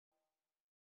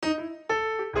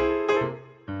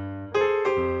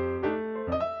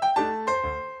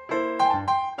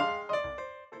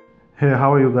Hey,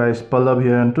 how are you guys? Pallab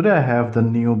here, and today I have the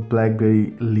new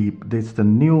Blackberry Leap. This is the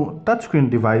new touchscreen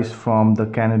device from the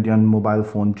Canadian mobile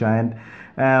phone giant,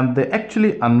 and they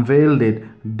actually unveiled it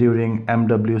during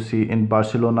MWC in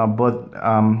Barcelona, but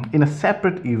in a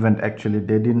separate event. Actually,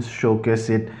 they didn't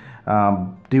showcase it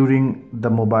during the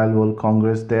Mobile World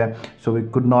Congress there, so we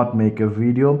could not make a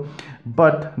video.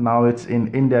 But now it's in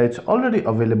India. It's already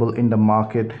available in the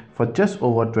market for just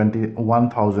over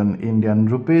 21,000 Indian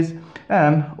rupees.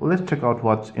 And let's check out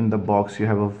what's in the box. You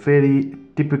have a very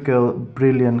typical,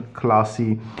 brilliant,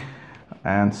 classy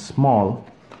and small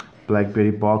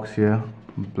Blackberry box here,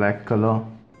 black color.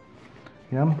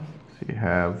 Yeah, so you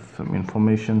have some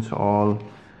informations all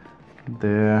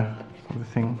there,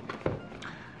 everything.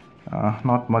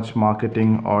 Not much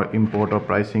marketing or import or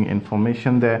pricing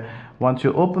information there. Once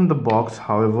you open the box,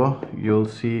 however, you'll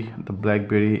see the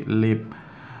Blackberry Leap,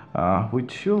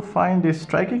 which you'll find is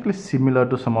strikingly similar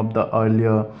to some of the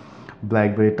earlier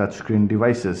Blackberry touchscreen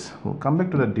devices. We'll come back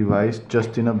to the device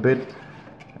just in a bit.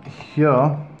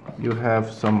 Here you have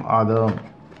some other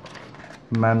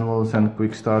manuals and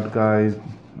quick start guides,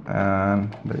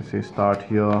 and they say start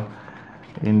here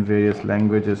in various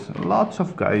languages. Lots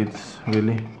of guides,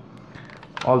 really.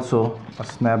 Also a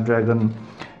Snapdragon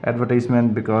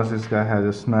advertisement because this guy has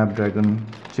a Snapdragon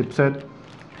chipset.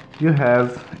 You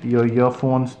have your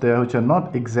earphones there, which are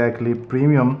not exactly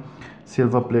premium.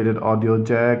 Silver plated audio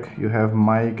jack. You have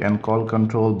mic and call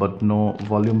control but no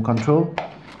volume control.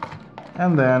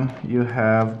 And then you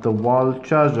have the wall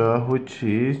charger, which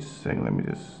is, let me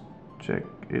just check,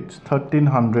 it's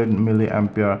 1300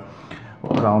 milliampere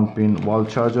round pin wall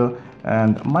charger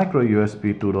and micro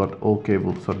USB 2.0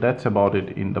 cable. So that's about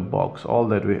it in the box. All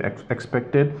that we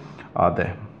expected are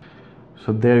there.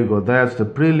 So there you go, that's the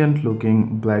brilliant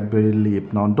looking Blackberry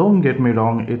Leap. Now don't get me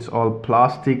wrong, it's all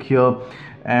plastic here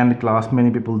and glass.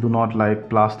 Many people do not like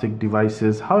plastic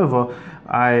devices. However,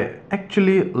 I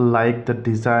actually like the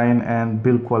design and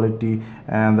build quality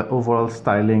and the overall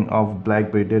styling of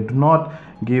Blackberry. They do not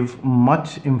give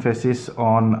much emphasis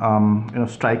on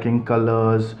striking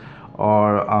colors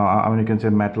or you can say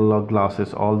metal or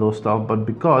glasses, all those stuff, but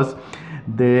because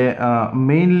they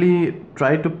mainly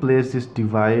try to place this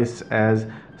device as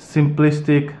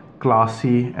simplistic,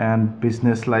 classy and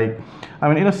business like,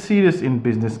 serious in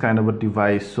business kind of a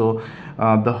device. So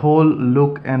the whole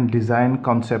look and design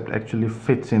concept actually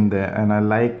fits in there, and I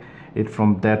like it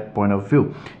from that point of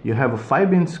view. You have a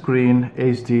 5-inch screen,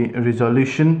 HD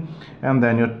resolution, and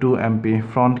then your 2MP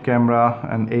front camera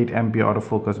and 8MP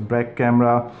autofocus back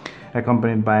camera,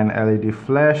 accompanied by an LED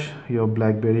flash, your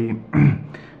Blackberry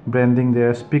branding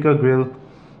there, speaker grill.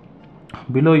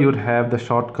 Below you'd have the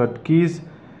shortcut keys.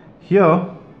 Here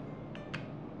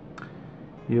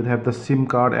you'd have the SIM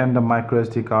card and the micro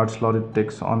SD card slot. It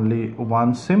takes only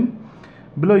one SIM.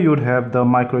 Below you would have the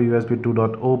micro USB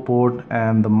 2.0 port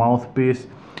and the mouthpiece,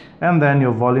 and then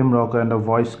your volume rocker and a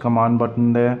voice command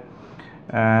button there,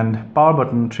 and power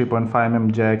button,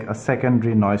 3.5mm jack, a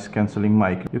secondary noise cancelling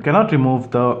mic. You cannot remove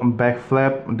the back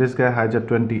flap. This guy has a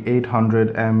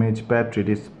 2800 mAh battery.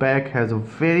 This back has a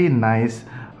very nice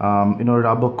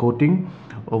rubber coating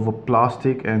over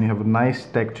plastic, and you have a nice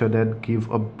texture that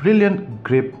give a brilliant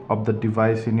grip of the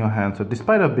device in your hand. So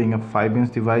despite of being a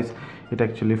 5-inch device, it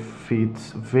actually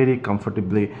fits very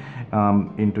comfortably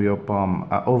into your palm.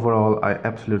 Overall, I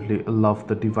absolutely love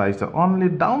the device. The only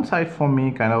downside for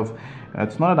me,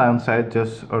 it's not a downside,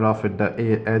 just rough at the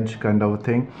edge kind of a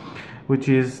thing, which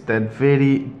is that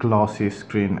very glossy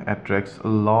screen attracts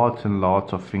lots and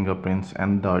lots of fingerprints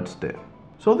and darts there.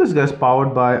 So this guy is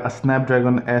powered by a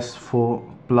Snapdragon S4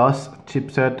 Plus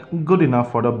chipset, good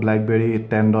enough for the Blackberry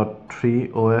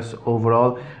 10.3 OS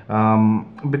overall,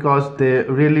 because they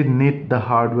really knit the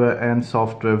hardware and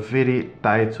software very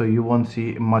tight, so you won't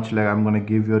see much lag. I'm going to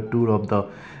give you a tour of the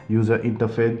user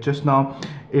interface just now.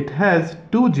 It has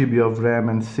 2 GB of RAM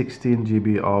and 16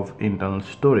 GB of internal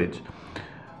storage.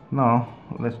 Now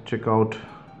let's check out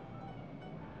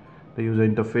the user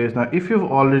interface. Now if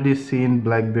you've already seen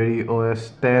Blackberry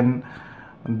OS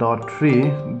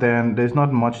 10.3, then there's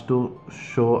not much to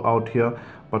show out here,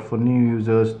 but for new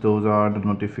users, those are the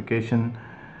notification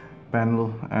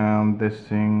panel and this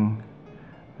thing,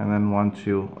 and then once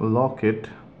you lock it,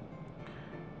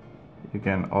 you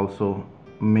can also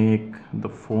make the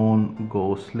phone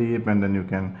go sleep, and then you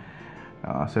can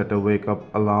set a wake up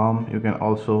alarm. You can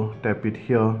also tap it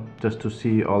here just to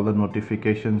see all the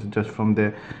notifications just from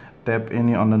there. Tap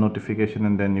any on the notification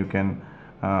and then you can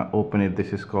open it.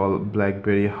 This is called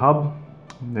Blackberry Hub,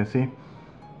 you see,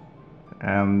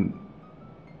 and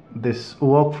this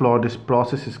workflow, this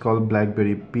process is called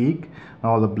Blackberry Peak.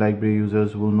 Now all the Blackberry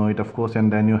users will know it, of course.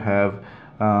 And then you have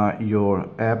your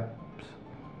apps.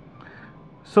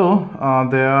 So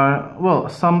there are, well,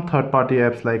 some third-party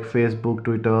apps like Facebook,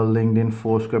 Twitter, LinkedIn,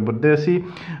 Foursquare, but they see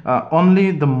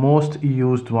only the most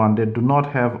used one. They do not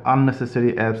have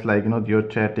unnecessary apps like, you know, your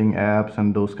chatting apps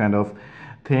and those kind of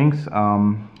things.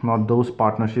 Not those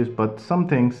partnerships, but some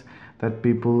things that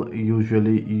people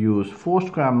usually use.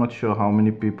 Foursquare, I'm not sure how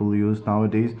many people use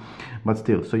nowadays, but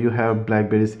still. So you have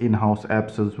Blackberry's in-house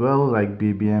apps as well, like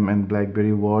BBM and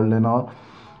Blackberry World and all.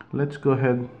 Let's go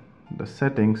ahead the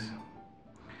settings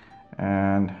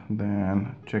and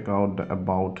then check out the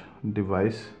about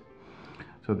device.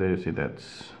 So there you see,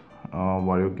 that's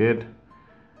what you get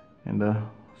in the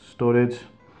storage,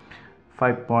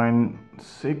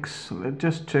 5.6. let's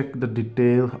just check the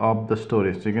detail of the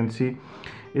storage. So you can see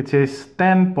it says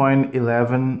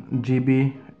 10.11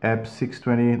 GB app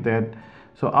 620. That,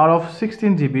 so out of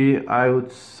 16 GB, I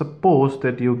would suppose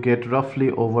that you get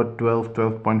roughly over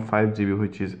 12.5 GB,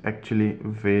 which is actually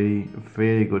very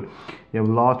good. You have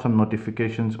lots of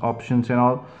notifications, options and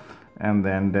all, and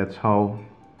then that's how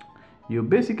you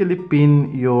basically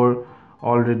pin your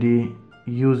already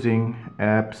using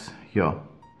apps here,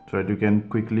 so that you can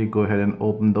quickly go ahead and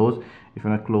open those. If you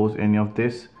want to close any of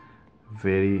this,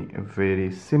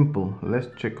 very simple. Let's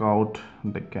check out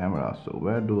the camera. So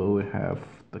where do we have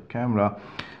the camera?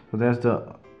 So there's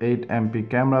the 8MP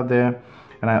camera there,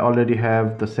 and I already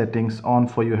have the settings on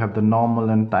for you. Have the normal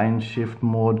and time shift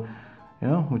mode, you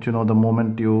know, which, you know, the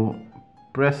moment you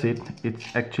press it, it's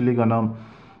actually gonna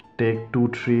take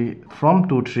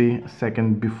 2-3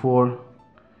 seconds before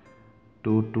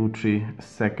to 2-3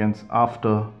 seconds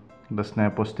after the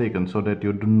snap was taken, so that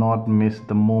you do not miss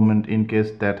the moment in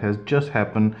case that has just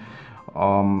happened,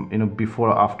 you know, before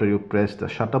or after you press the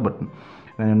shutter button.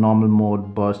 Then your normal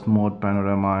mode, burst mode,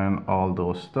 panorama and all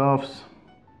those stuffs.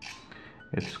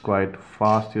 It's quite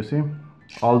fast, you see,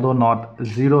 although not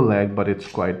zero lag, but it's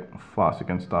quite fast. You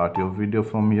can start your video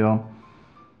from here,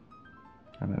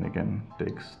 and then you can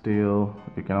take still.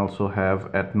 You can also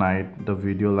have at night the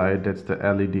video light, that's the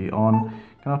LED on.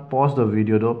 You cannot pause the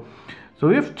video though. So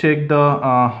we've checked the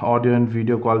audio and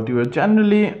video quality. We're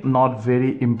generally not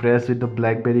very impressed with the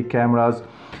Blackberry cameras.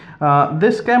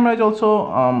 This camera is also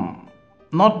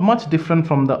not much different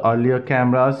from the earlier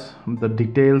cameras. The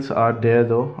details are there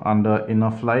though under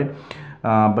enough light,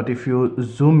 but if you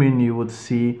zoom in, you would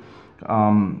see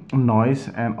noise.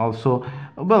 And also,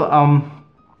 well,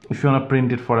 if you want to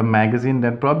print it for a magazine,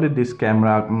 then probably this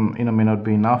camera you know, may not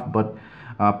be enough, but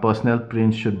personal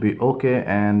prints should be okay,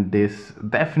 and this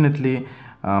definitely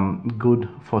good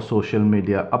for social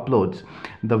media uploads.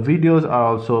 The videos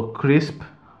are also crisp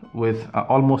with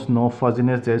almost no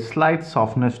fuzziness. There's slight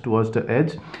softness towards the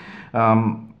edge.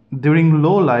 During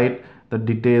low light, the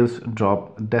details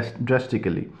drop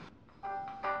drastically.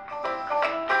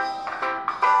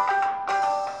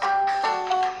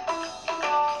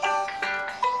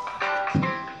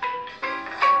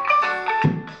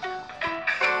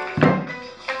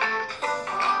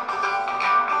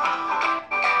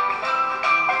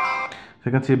 So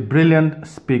you can see brilliant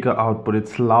speaker output.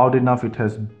 It's loud enough, it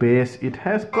has bass, it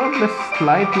has probably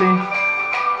slightly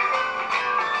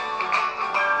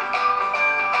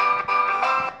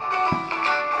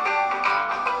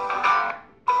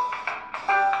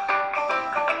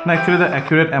and actually the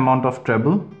accurate amount of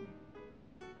treble.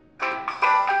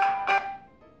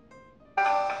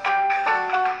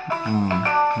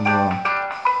 Yeah.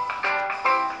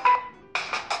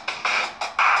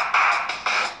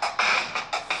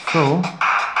 So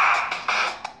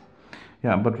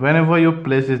yeah, but whenever you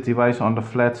place this device on the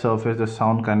flat surface, the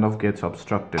sound kind of gets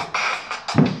obstructed.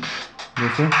 You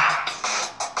see?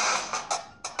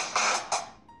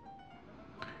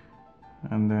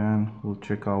 And then we'll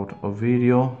check out a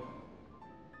video.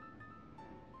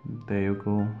 There you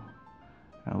go.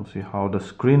 And we'll see how the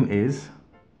screen is.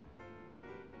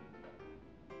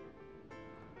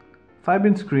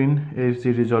 5-inch screen,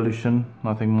 HD resolution,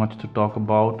 nothing much to talk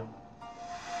about.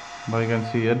 But you can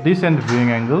see a decent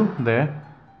viewing angle there,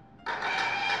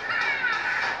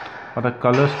 but the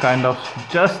colors kind of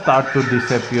just start to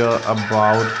disappear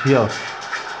about here.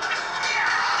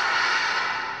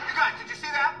 Did you see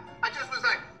that? I just was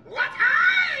like, what?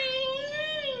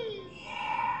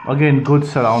 Again, good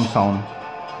surround sound.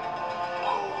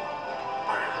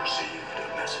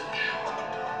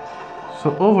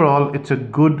 So overall, it's a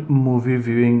good movie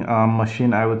viewing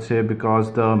machine, I would say,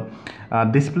 because the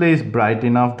display is bright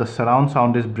enough, the surround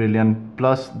sound is brilliant,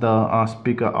 plus the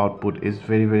speaker output is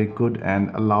very good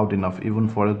and loud enough even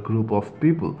for a group of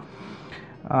people.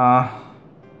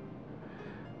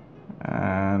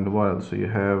 And what else? So you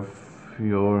have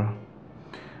your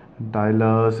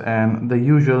dialers, and the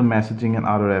usual messaging and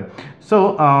other app.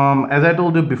 So as I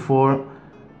told you before,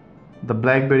 the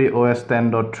BlackBerry OS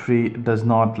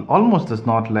 10.3 almost does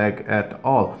not lag at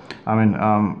all. I mean,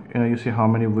 you see how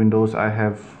many windows I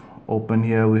have open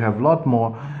here. We have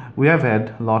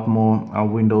had a lot more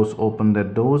windows open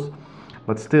than those,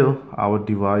 but still our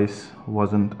device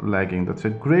wasn't lagging. That's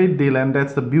a great deal, and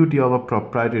that's the beauty of a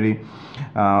proprietary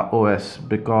OS,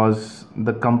 because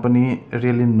the company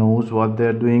really knows what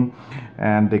they're doing,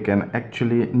 and they can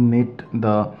actually knit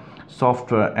the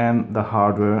software and the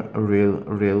hardware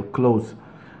real close.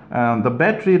 The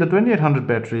battery, the 2800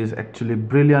 battery, is actually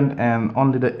brilliant, and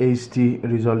only the HD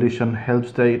resolution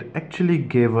helps. That it actually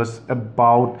gave us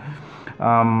about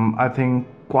I think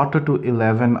quarter to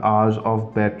 11 hours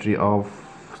of battery, of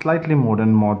slightly more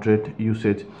than moderate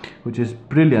usage, which is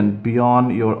brilliant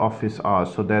beyond your office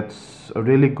hours. So that's a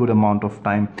really good amount of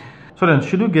time. So then,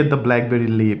 should you get the BlackBerry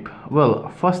Leap? Well,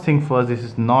 first thing first, this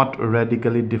is not a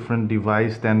radically different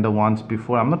device than the ones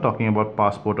before. I'm not talking about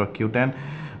Passport or Q10,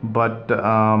 but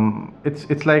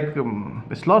it's like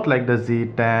it's not like the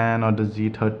Z10 or the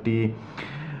Z30,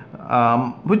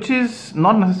 which is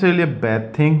not necessarily a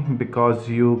bad thing, because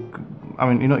you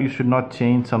should not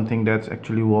change something that's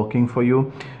actually working for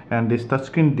you. And these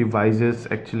touchscreen devices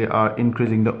actually are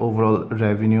increasing the overall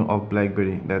revenue of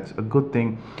BlackBerry. That's a good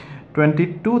thing.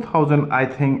 22,000, I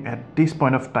think at this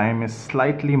point of time, is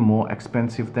slightly more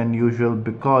expensive than usual,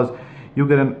 because you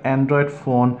get an Android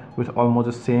phone with almost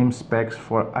the same specs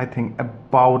for, I think,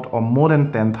 about or more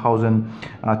than 10,000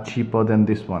 cheaper than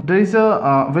this one. There is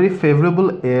a very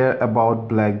favorable air about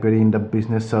BlackBerry in the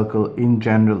business circle in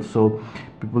general. So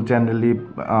people generally,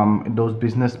 those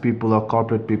business people or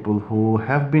corporate people who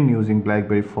have been using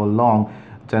BlackBerry for long,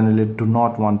 generally do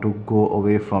not want to go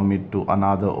away from it to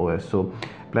another OS. So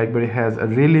BlackBerry has a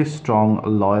really strong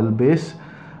loyal base.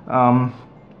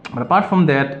 But apart from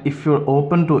that, if you're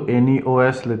open to any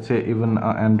OS, let's say even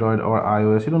Android or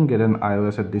iOS, you don't get an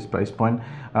iOS at this price point.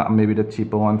 Maybe the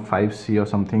cheaper one, 5C or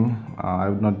something. I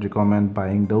would not recommend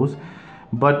buying those.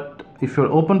 But if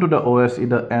you're open to the OS,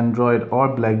 either Android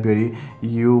or BlackBerry,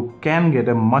 you can get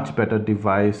a much better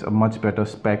device, a much better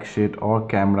spec sheet or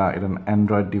camera in an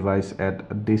Android device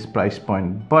at this price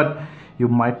point. But you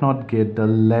might not get the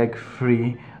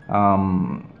lag-free,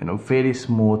 very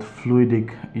smooth,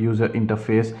 fluidic user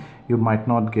interface. You might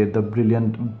not get the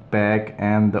brilliant back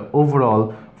and the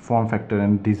overall form factor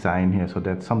and design here. So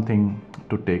that's something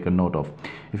to take a note of.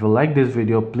 If you like this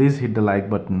video, please hit the like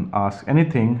button, ask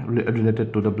anything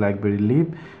related to the BlackBerry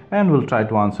Leap, and we'll try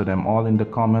to answer them all in the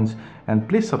comments. And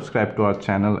please subscribe to our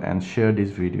channel and share this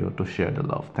video to share the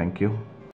love. Thank you.